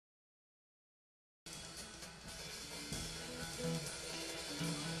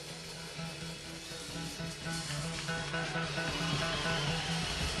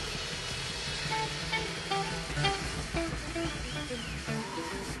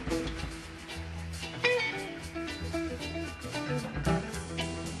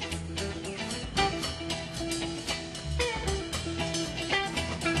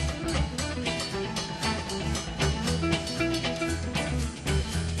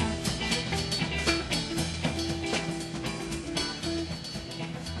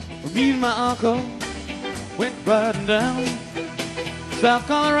Me and my uncle went riding down South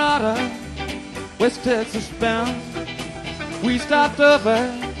Colorado, West Texas bound. We stopped over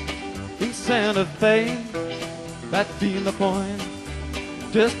in Santa Fe, that being the point,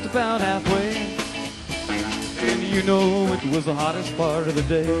 just about halfway. And you know it was the hottest part of the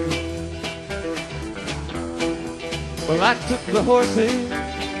day. Well, I took the horses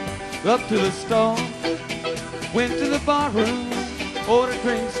up to the stall, went to the bar room, ordered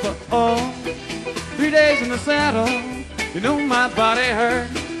drinks for all. 3 days in the saddle, you know my body hurt.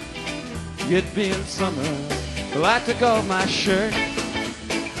 It being summer, well, I took off my shirt.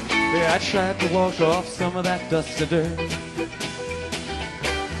 Yeah, I tried to wash off some of that dusty dirt.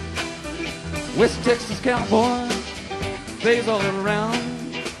 West Texas cowboys, they's all around.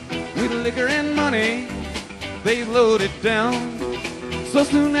 With liquor and money, they loaded down. So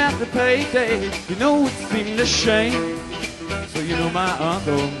soon after payday, you know it seemed a shame. So you know my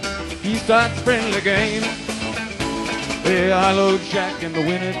uncle, he starts friendly game. Yeah, I load Jack and the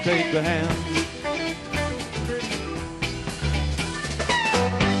winner take the hand.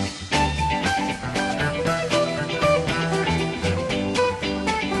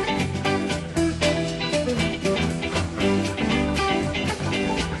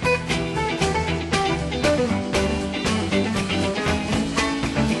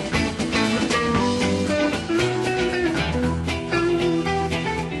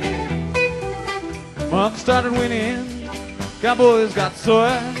 Mark started winning, cowboys got sore.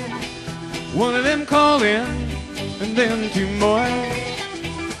 One of them called in, and then two more.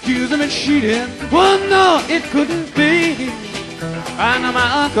 Accused him of cheating, well no, it couldn't be. I know my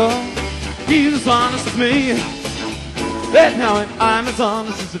uncle, he's as honest as me. That now I'm as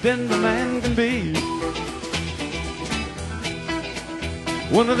honest as a Denver man can be.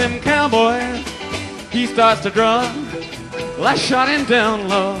 One of them cowboys, he starts to draw. Well, I shot him down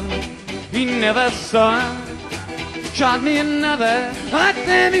low. He never saw it. Shot me another. Like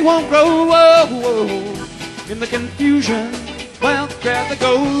damn, he won't grow. Whoa, whoa. In the confusion, well, grab the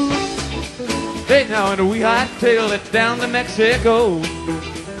gold. Hey, now and we hightail it down to Mexico.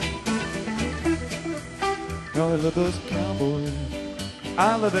 Now I love those cowboys.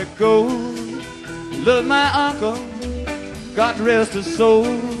 I love their gold. Love my uncle. God rest his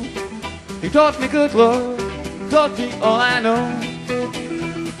soul. He taught me good love. Taught me all I know.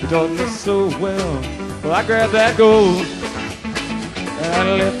 He taught me so well. Well, I grabbed that gold and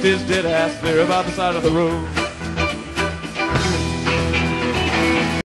I left his dead ass there about the side of the road.